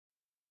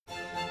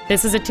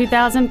This is a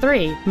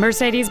 2003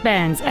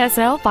 Mercedes-Benz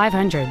SL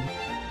 500.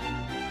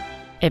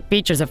 It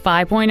features a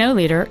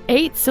 5.0-liter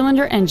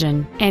 8-cylinder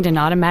engine and an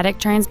automatic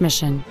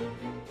transmission.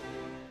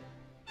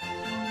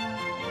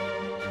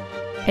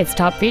 Its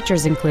top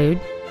features include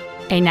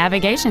a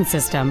navigation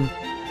system,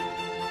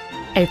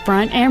 a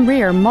front and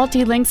rear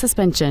multi-link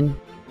suspension,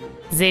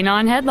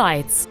 xenon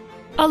headlights,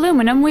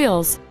 aluminum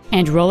wheels,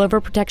 and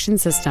rollover protection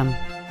system.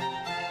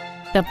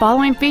 The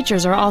following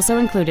features are also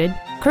included: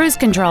 cruise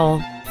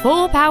control,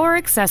 full power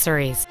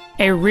accessories,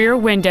 a rear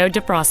window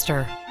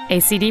defroster, a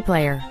CD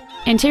player,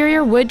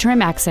 interior wood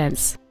trim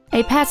accents,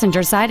 a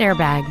passenger side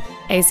airbag,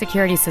 a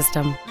security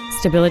system,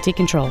 stability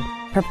control,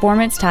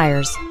 performance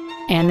tires,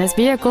 and this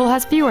vehicle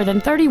has fewer than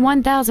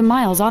 31,000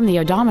 miles on the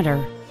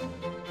odometer.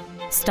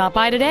 Stop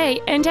by today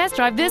and test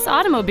drive this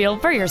automobile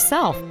for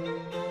yourself.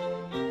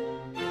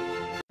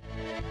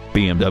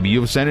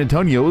 BMW of San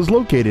Antonio is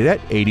located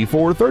at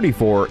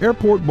 8434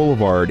 Airport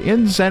Boulevard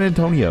in San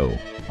Antonio.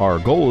 Our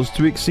goal is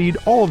to exceed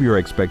all of your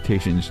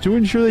expectations to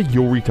ensure that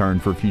you'll return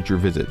for future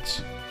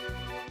visits.